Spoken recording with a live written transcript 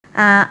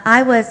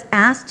I was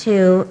asked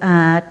to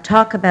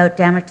talk about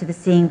damage to the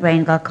seeing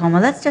brain, glaucoma.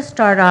 Let's just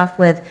start off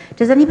with,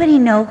 does anybody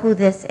know who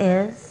this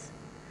is?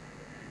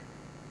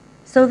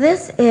 So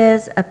this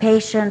is a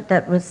patient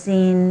that was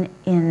seen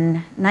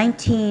in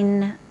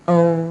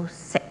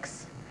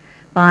 1906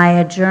 by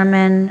a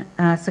German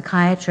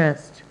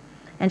psychiatrist.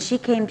 And she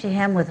came to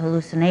him with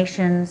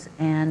hallucinations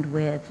and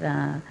with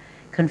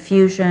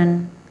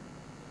confusion,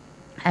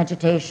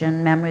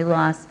 agitation, memory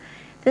loss.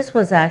 This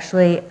was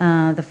actually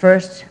the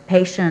first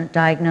patient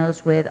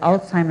diagnosed with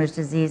Alzheimer's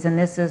disease, and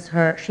this is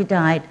her. She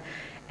died,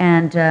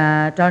 and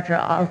Dr.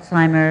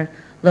 Alzheimer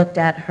looked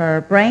at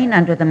her brain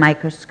under the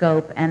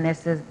microscope, and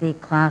this is the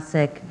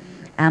classic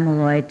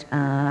amyloid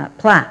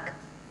plaque.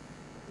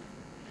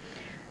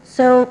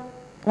 So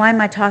why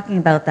am I talking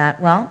about that?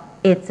 Well,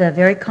 it's a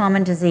very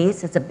common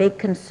disease. It's a big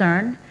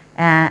concern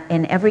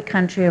in every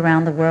country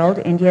around the world.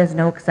 India is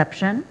no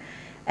exception.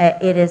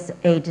 It is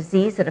a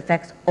disease that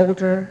affects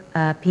older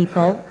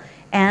people,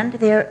 and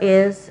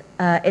it's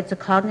a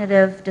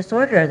cognitive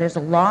disorder. There's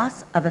a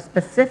loss of a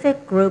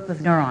specific group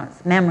of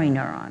neurons, memory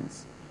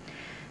neurons,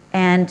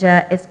 and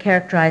it's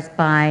characterized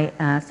by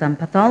some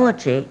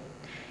pathology.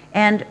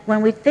 And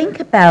when we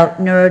think about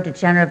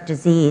neurodegenerative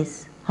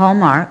disease,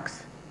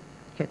 hallmarks,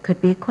 here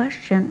could be a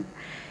question,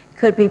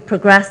 could be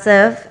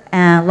progressive,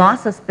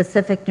 loss of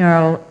specific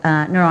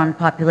neuron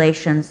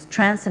populations,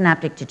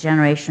 transsynaptic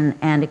degeneration,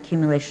 and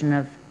accumulation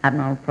of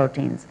abnormal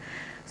proteins.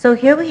 So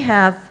here we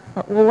have,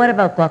 well, what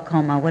about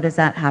glaucoma? What does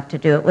that have to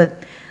do with?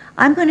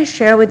 I'm going to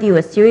share with you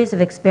a series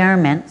of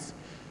experiments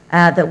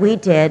that we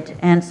did,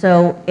 and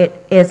so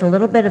it is a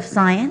little bit of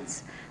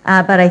science,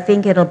 but I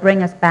think it'll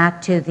bring us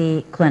back to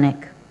the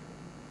clinic.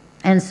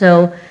 And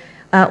so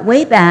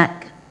way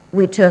back,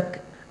 we took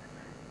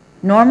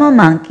normal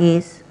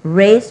monkeys,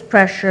 raised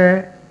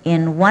pressure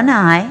in one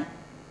eye,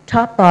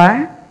 top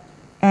bar,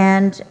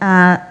 and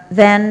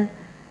then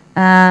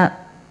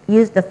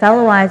used the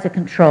fellow eye as a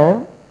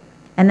control,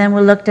 and then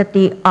we looked at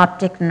the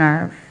optic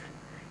nerve.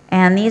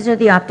 And these are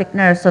the optic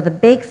nerves. So the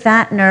big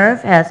fat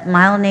nerve has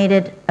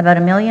myelinated, about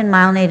 1 million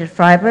myelinated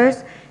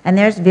fibers, and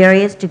there's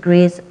various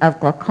degrees of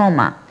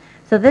glaucoma.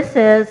 So this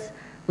is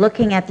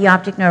looking at the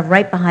optic nerve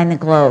right behind the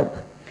globe.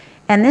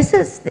 And this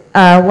is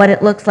what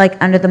it looks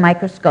like under the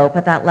microscope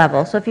at that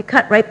level. So if you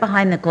cut right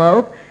behind the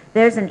globe,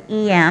 there's an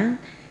EM.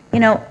 You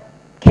know,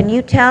 can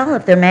you tell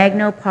if they're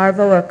magno,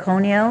 parvo, or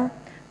conio?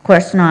 Of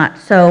course not.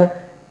 So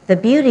the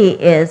beauty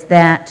is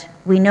that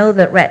we know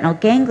that retinal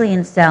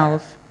ganglion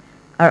cells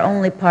are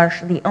only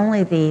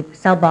the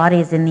cell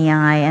bodies in the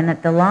eye, and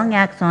that the long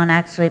axon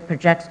actually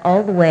projects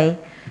all the way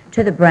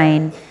to the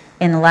brain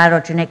in the lateral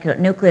geniculate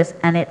nucleus,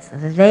 and it's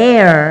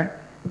there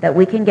that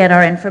we can get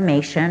our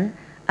information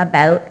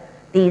about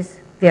these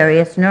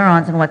various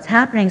neurons and what's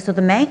happening. So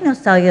the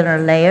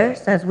magnocellular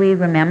layers, as we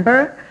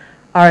remember,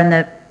 are in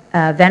the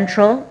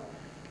ventral.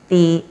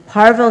 The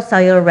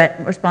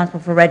parvocellular responsible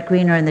for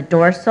red-green are in the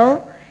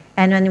dorsal.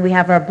 And then we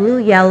have our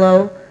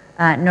blue-yellow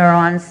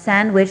neurons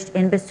sandwiched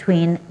in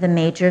between the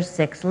major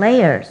 6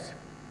 layers.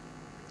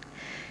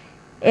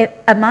 If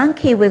a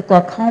monkey with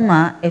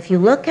glaucoma, if you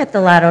look at the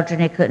lateral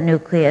geniculate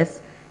nucleus,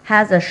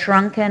 has a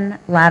shrunken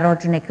lateral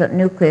geniculate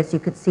nucleus. You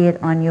could see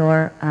it on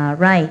your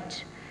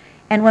right.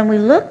 And when we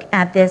look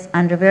at this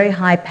under very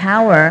high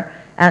power,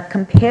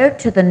 compared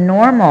to the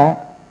normal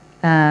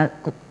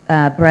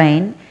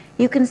brain,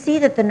 you can see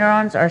that the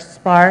neurons are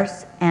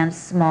sparse and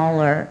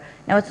smaller.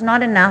 Now, it's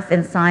not enough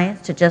in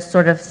science to just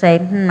sort of say,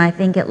 I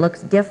think it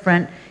looks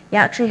different. You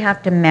actually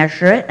have to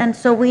measure it, and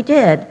so we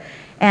did.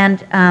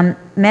 And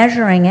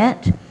measuring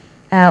it,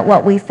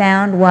 what we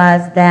found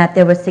was that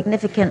there was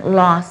significant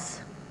loss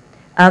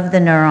of the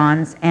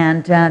neurons,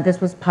 and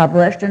this was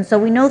published. And so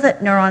we know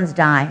that neurons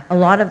die. A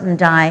lot of them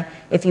die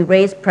if you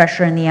raise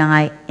pressure in the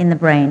eye, in the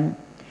brain.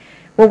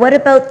 Well, what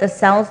about the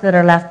cells that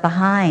are left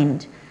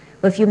behind?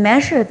 Well, if you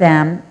measure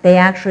them, they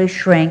actually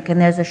shrink, and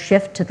there's a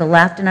shift to the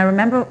left. And I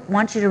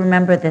want you to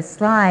remember this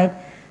slide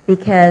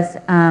because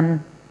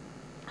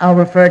I'll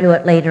refer to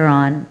it later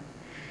on.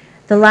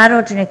 The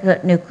lateral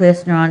geniculate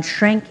nucleus neurons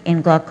shrink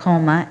in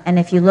glaucoma, and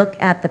if you look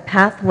at the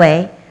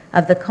pathway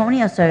of the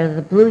coniocellular,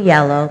 the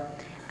blue-yellow,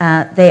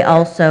 they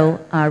also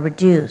are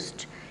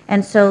reduced.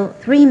 And so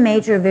 3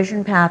 major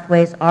vision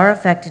pathways are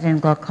affected in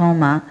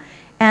glaucoma,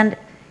 and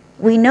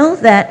we know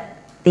that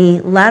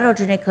the lateral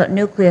geniculate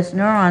nucleus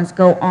neurons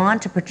go on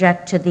to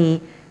project to the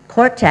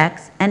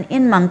cortex, and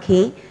in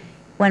monkey,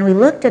 when we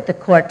looked at the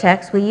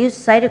cortex, we used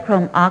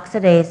cytochrome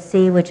oxidase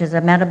C, which is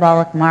a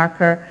metabolic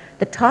marker.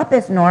 The top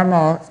is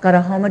normal, it's got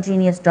a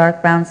homogeneous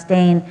dark brown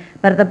stain,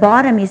 but at the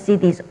bottom you see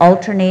these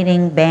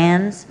alternating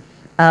bands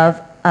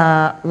of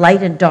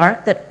light and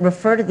dark that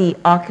refer to the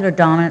ocular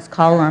dominance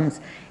columns,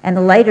 and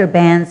the lighter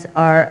bands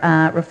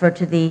are refer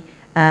to the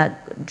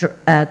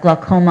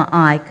glaucoma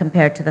eye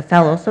compared to the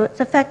fellow, so it's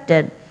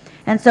affected.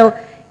 And so,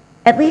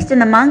 at least in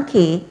the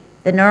monkey,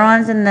 the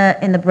neurons in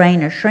the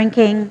brain are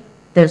shrinking,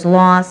 there's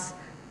loss,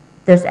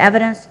 there's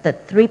evidence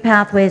that 3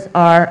 pathways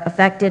are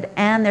affected,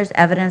 and there's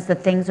evidence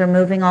that things are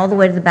moving all the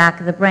way to the back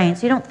of the brain.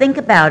 So you don't think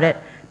about it,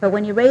 but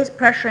when you raise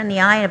pressure in the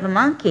eye of a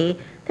monkey,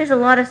 there's a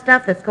lot of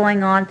stuff that's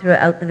going on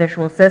throughout the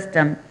visual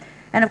system.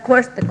 And of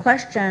course, the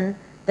question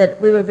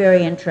that we were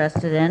very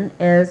interested in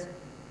is,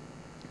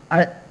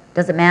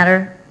 does it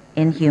matter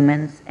in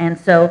humans? And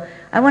so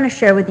I want to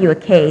share with you a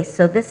case.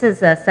 So this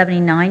is a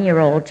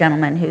 79-year-old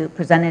gentleman who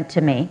presented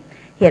to me.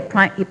 He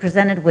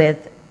presented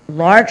with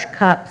large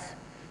cups.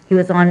 He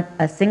was on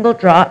a single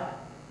drop,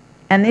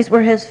 and these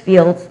were his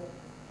fields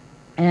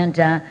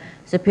and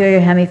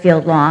superior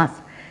hemifield loss.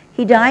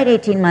 He died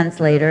 18 months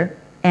later,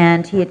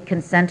 and he had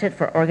consented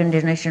for organ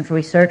donation for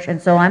research.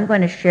 And so I'm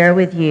going to share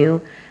with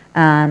you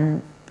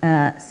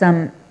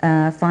some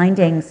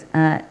findings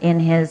in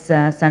his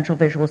central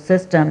visual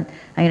system.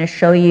 I'm going to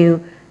show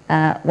you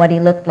what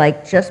he looked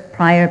like just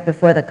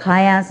before the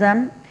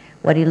chiasm,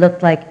 what he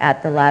looked like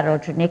at the lateral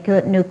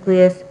geniculate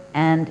nucleus,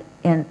 and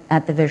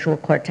at the visual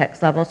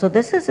cortex level. So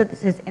this is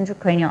his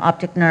intracranial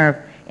optic nerve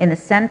in the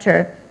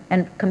center,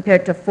 and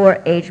compared to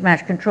 4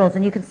 age-matched controls.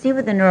 And you can see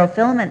with the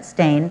neurofilament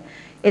stain,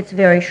 it's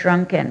very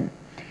shrunken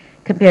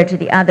compared to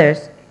the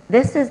others.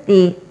 This is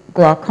the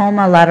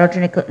glaucoma lateral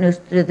geniculate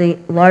nucleus through the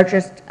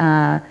largest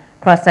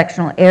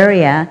cross-sectional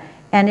area,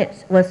 and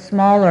it was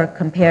smaller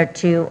compared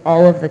to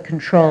all of the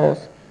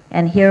controls.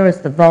 And here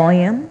is the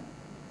volume.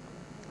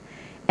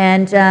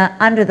 And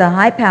under the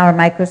high-power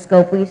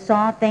microscope, we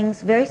saw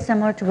things very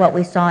similar to what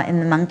we saw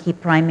in the monkey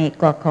primate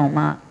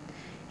glaucoma.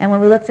 And when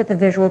we looked at the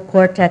visual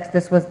cortex,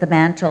 this was the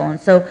mantle. And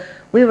so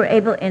we were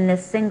able, in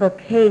this single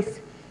case,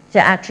 to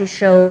actually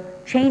show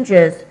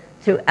changes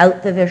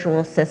throughout the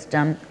visual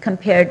system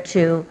compared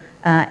to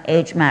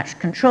age-matched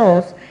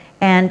controls.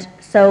 And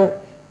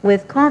so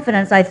with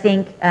confidence, I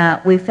think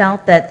we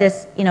felt that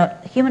this,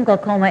 human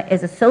glaucoma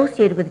is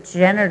associated with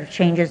degenerative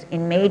changes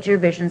in major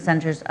vision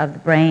centers of the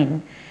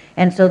brain.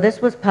 And so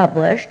this was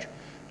published,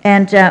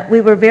 and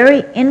we were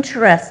very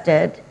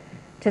interested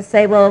to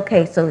say, well,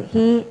 okay, so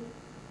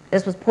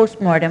this was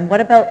post-mortem.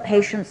 What about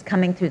patients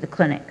coming through the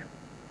clinic?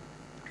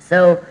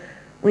 So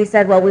we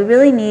said, well, we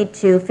really need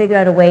to figure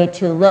out a way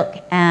to look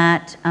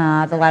at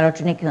the lateral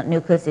geniculate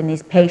nucleus in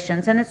these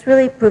patients, and it's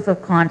really proof of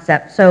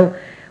concept. So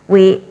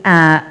we,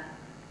 in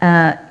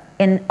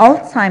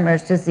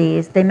Alzheimer's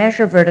disease, they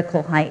measure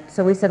vertical height.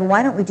 So we said,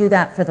 why don't we do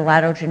that for the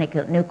lateral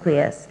geniculate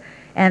nucleus?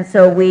 And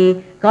so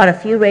we got a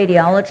few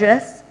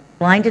radiologists,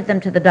 blinded them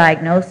to the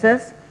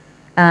diagnosis,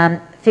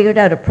 figured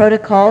out a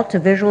protocol to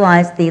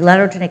visualize the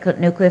lateral geniculate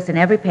nucleus in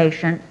every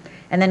patient,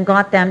 and then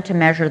got them to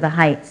measure the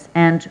heights.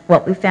 And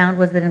what we found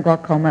was that in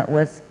glaucoma it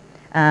was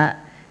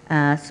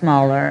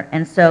smaller.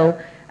 And so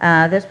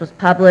this was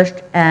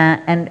published,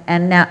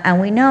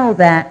 and we know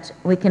that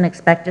we can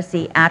expect to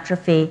see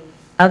atrophy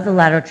of the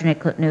lateral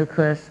geniculate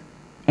nucleus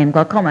in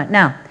glaucoma.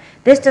 Now,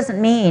 this doesn't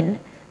mean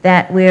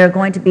that we're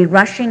going to be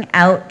rushing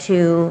out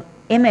to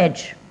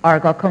image our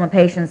glaucoma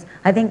patients.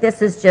 I think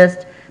this is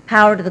just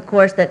power to the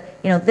course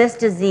that, this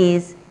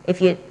disease,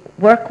 if you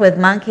work with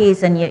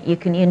monkeys and you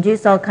can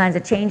induce all kinds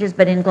of changes,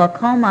 but in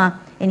glaucoma,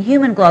 in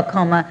human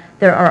glaucoma,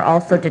 there are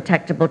also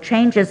detectable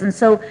changes. And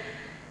so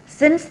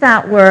since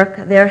that work,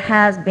 there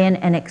has been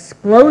an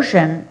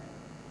explosion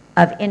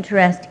of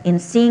interest in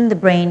seeing the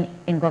brain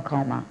in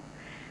glaucoma.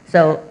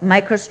 So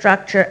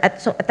microstructure,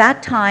 at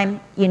that time,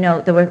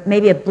 there were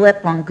maybe a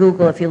blip on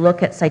Google if you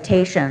look at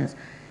citations.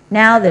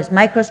 Now there's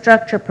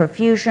microstructure,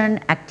 perfusion,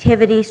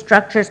 activity,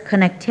 structures,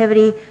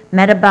 connectivity,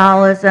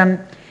 metabolism.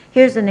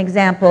 Here's an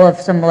example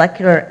of some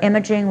molecular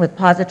imaging with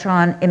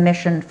positron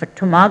emission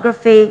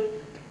tomography.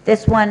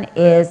 This one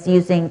is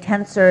using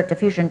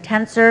diffusion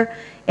tensor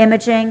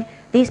imaging.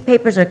 These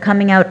papers are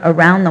coming out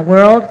around the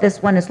world.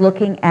 This one is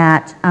looking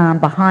at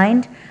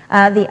behind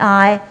the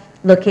eye,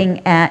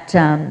 looking at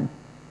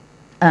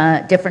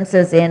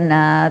differences in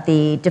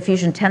the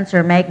diffusion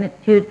tensor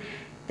magnitude.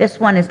 This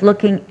one is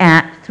looking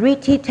at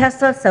 3T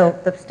Tesla. So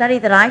the study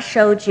that I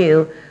showed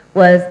you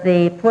was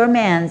the poor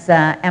man's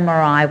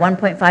MRI,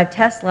 1.5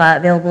 Tesla,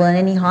 available in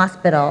any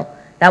hospital.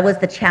 That was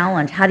the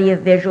challenge. How do you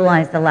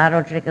visualize the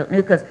lateral geniculate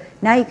nucleus?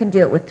 Now you can do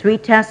it with 3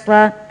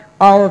 Tesla.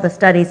 All of the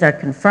studies are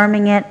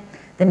confirming it.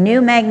 The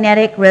new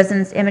magnetic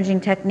resonance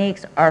imaging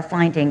techniques are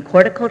finding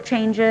cortical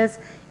changes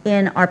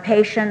in our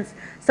patients.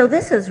 So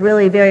this is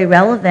really very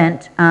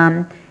relevant.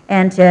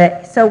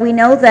 So we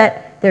know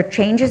that there are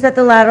changes at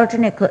the lateral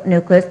geniculate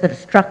nucleus, the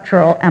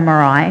structural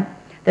MRI.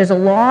 There's a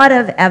lot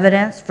of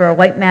evidence for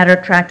white matter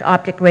tract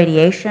optic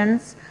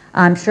radiations,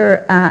 I'm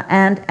sure,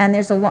 and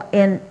there's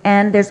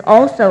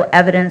also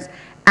evidence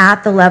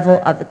at the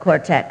level of the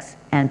cortex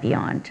and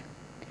beyond.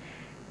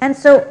 And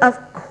so, of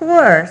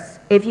course,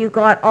 if you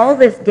got all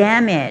this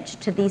damage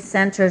to these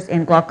centers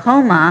in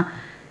glaucoma,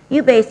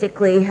 you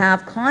basically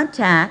have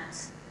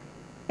contacts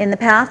in the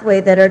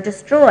pathway that are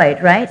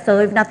destroyed, right? So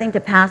there's nothing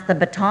to pass the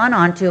baton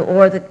onto,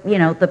 or the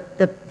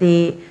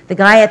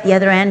guy at the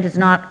other end is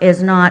not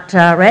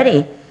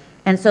ready,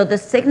 and so the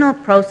signal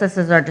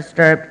processes are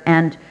disturbed,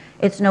 and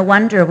it's no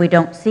wonder we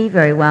don't see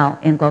very well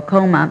in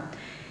glaucoma.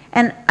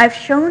 And I've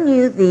shown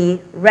you the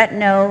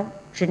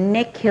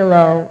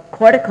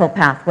retinogeniculocortical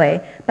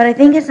pathway, but I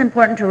think it's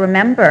important to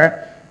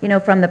remember,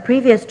 from the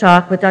previous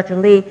talk with Dr.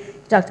 Lee,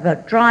 talked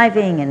about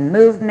driving and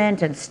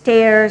movement and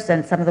stairs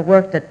and some of the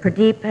work that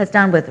Pradeep has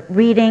done with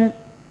reading.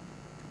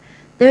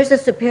 There's a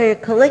superior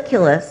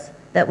colliculus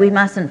that we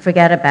mustn't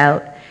forget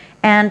about,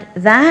 and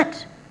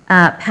that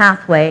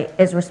pathway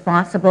is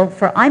responsible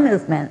for eye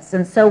movements.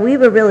 And so we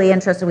were really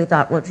interested. We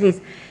thought, well, geez,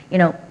 you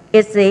know,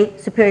 is the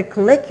superior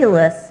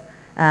colliculus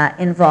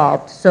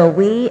involved? So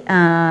we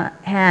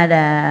had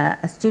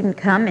a student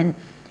come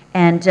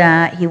and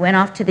he went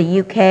off to the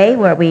UK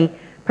where we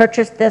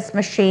purchased this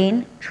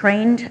machine,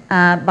 trained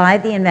by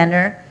the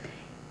inventor,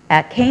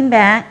 came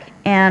back,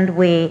 and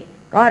we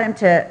got him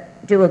to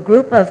do a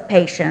group of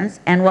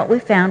patients, and what we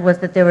found was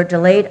that there were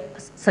delayed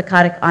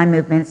saccadic eye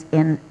movements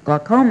in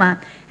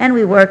glaucoma, and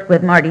we worked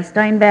with Marty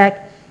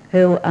Steinbeck,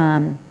 who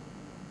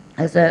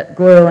is a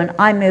guru in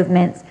eye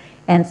movements,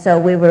 and so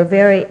we were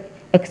very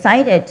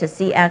excited to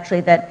see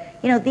actually that,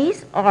 you know,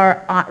 these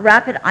are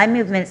rapid eye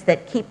movements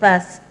that keep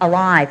us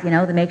alive, you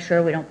know, to make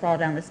sure we don't fall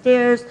down the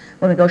stairs.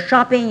 When we go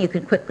shopping, you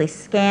can quickly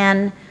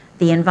scan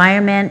the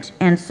environment,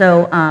 and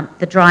so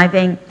the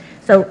driving.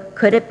 So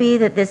could it be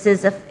that this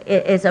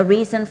is a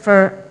reason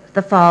for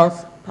the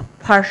falls?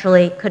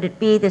 Partially. Could it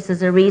be this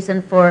is a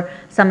reason for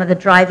some of the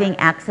driving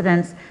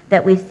accidents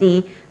that we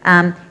see?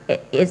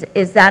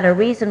 Is that a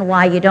reason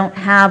why you don't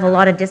have a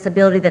lot of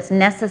disability that's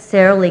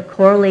necessarily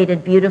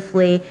correlated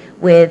beautifully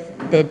with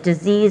the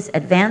disease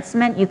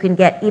advancement? You can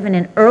get, even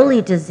in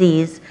early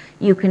disease,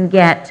 you can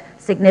get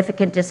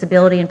significant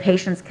disability and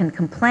patients can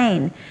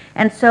complain.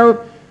 And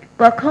so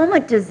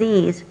glaucoma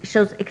disease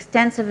shows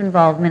extensive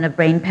involvement of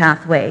brain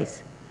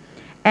pathways.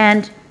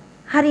 And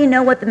how do you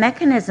know what the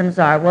mechanisms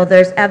are? Well,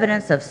 there's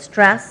evidence of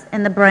stress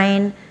in the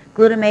brain,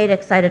 glutamate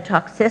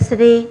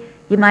excitotoxicity.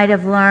 You might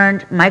have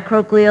learned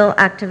microglial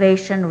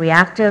activation,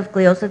 reactive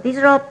glial. So these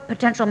are all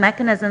potential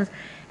mechanisms.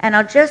 And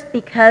I'll just,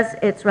 because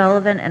it's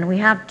relevant and we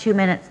have 2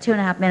 minutes,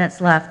 2.5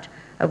 minutes left,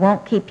 I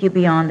won't keep you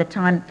beyond the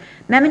time.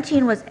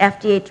 Memantine was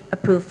FDA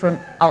approved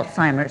for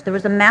Alzheimer's. There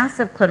was a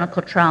massive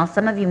clinical trial,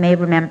 some of you may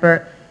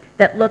remember,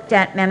 that looked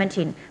at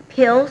memantine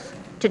pills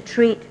to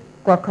treat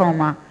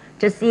glaucoma,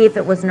 to see if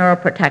it was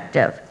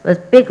neuroprotective. It was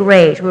big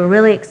rage. We were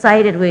really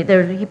excited.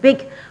 There were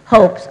big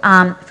hopes.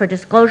 For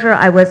disclosure,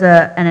 I was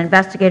an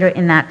investigator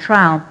in that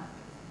trial.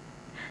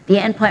 The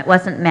endpoint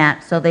wasn't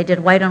met, so they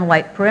did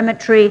white-on-white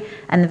perimetry,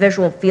 and the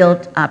visual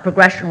field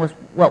progression was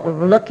what we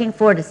were looking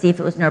for to see if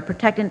it was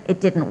neuroprotectant.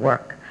 It didn't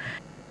work.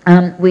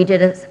 We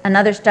did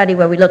another study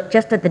where we looked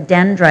just at the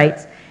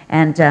dendrites,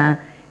 and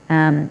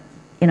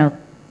you know,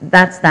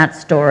 that's that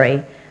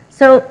story.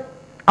 So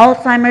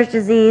Alzheimer's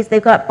disease,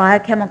 they've got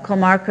biochemical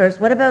markers.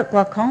 What about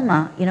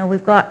glaucoma? You know,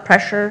 we've got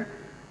pressure,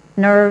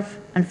 nerve,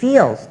 and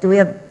fields. Do we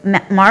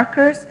have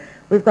markers?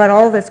 We've got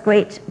all this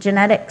great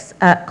genetics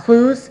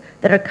clues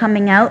that are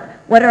coming out.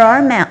 What are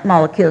our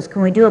molecules?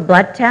 Can we do a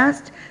blood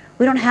test?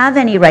 We don't have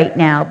any right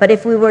now, but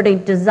if we were to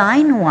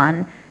design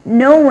one,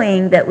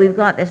 knowing that we've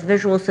got this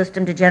visual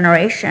system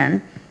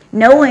degeneration,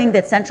 knowing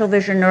that central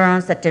vision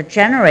neurons that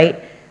degenerate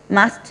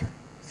must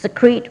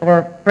secrete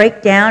or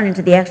break down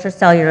into the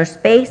extracellular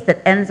space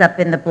that ends up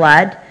in the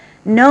blood,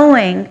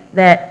 knowing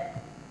that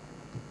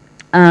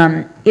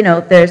you know,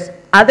 there's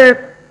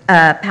other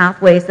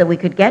pathways that we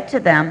could get to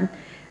them,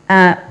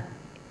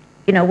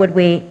 you know, would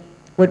we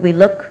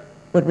look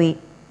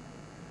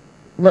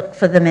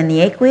for them in the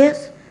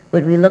aqueous?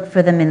 Would we look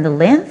for them in the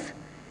lymph?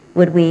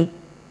 Would we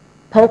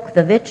poke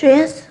the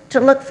vitreous to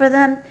look for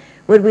them?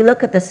 Would we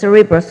look at the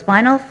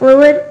cerebrospinal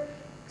fluid?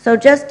 So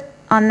just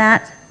on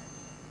that,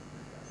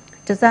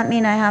 does that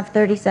mean I have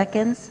 30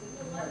 seconds?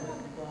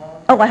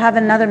 Oh, I have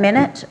another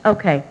minute?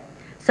 Okay.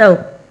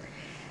 So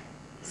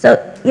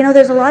you know,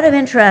 there's a lot of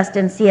interest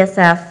in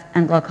CSF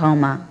and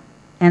glaucoma.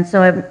 And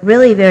so I'm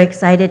really very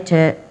excited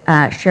to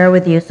share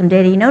with you some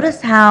data. You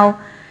notice how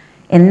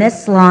in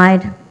this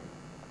slide,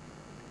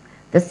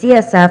 the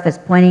CSF is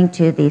pointing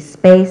to the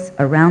space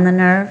around the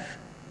nerve.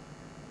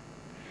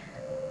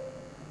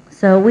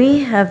 So we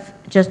have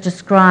just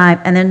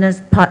described, and then there's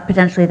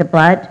potentially the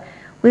blood.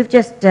 We've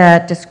just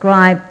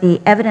described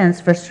the evidence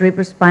for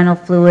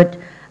cerebrospinal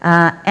fluid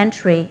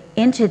entry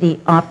into the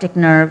optic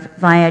nerve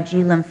via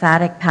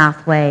G-lymphatic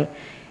pathway.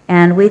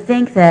 And we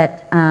think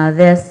that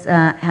this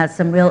has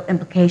some real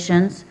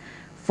implications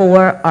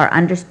for our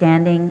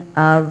understanding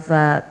of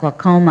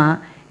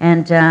glaucoma.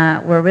 And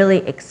we're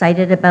really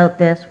excited about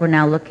this. We're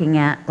now looking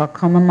at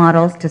glaucoma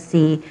models to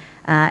see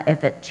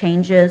if it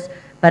changes.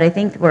 But I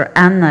think we're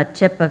on the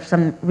tip of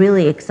some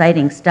really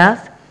exciting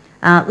stuff.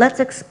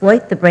 Let's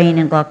exploit the brain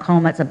in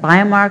glaucoma. It's a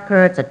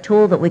biomarker. It's a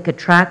tool that we could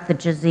track the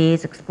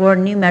disease, explore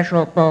new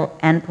measurable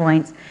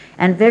endpoints,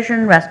 and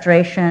vision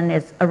restoration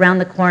is around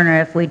the corner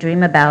if we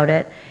dream about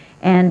it.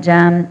 And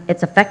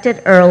it's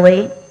affected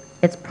early.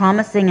 It's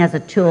promising as a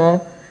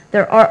tool.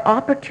 There are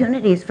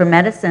opportunities for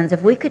medicines.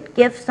 If we could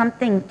give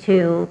something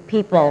to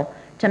people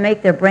to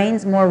make their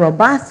brains more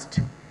robust,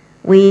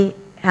 we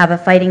have a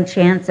fighting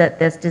chance at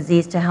this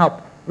disease to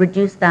help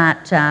reduce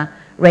that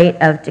rate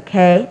of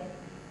decay.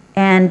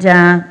 And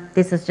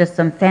this is just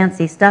some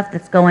fancy stuff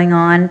that's going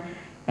on.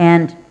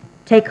 And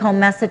take-home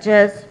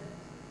messages,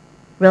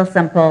 real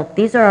simple.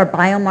 These are our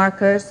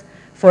biomarkers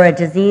for a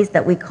disease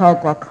that we call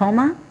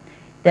glaucoma,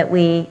 that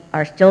we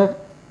are still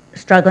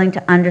struggling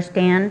to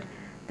understand.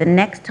 The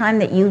next time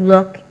that you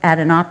look at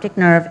an optic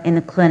nerve in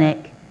the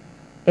clinic,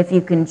 if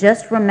you can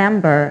just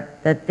remember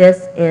that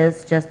this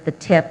is just the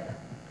tip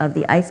of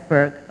the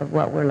iceberg of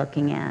what we're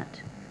looking at.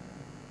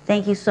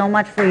 Thank you so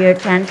much for your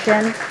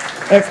attention.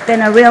 It's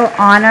been a real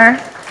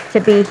honor to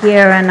be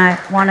here, and I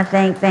want to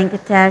thank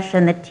Venkatesh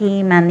and the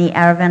team and the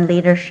Aravind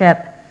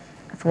leadership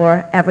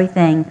for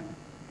everything.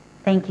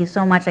 Thank you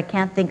so much. I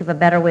can't think of a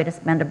better way to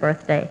spend a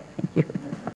birthday. Thank you.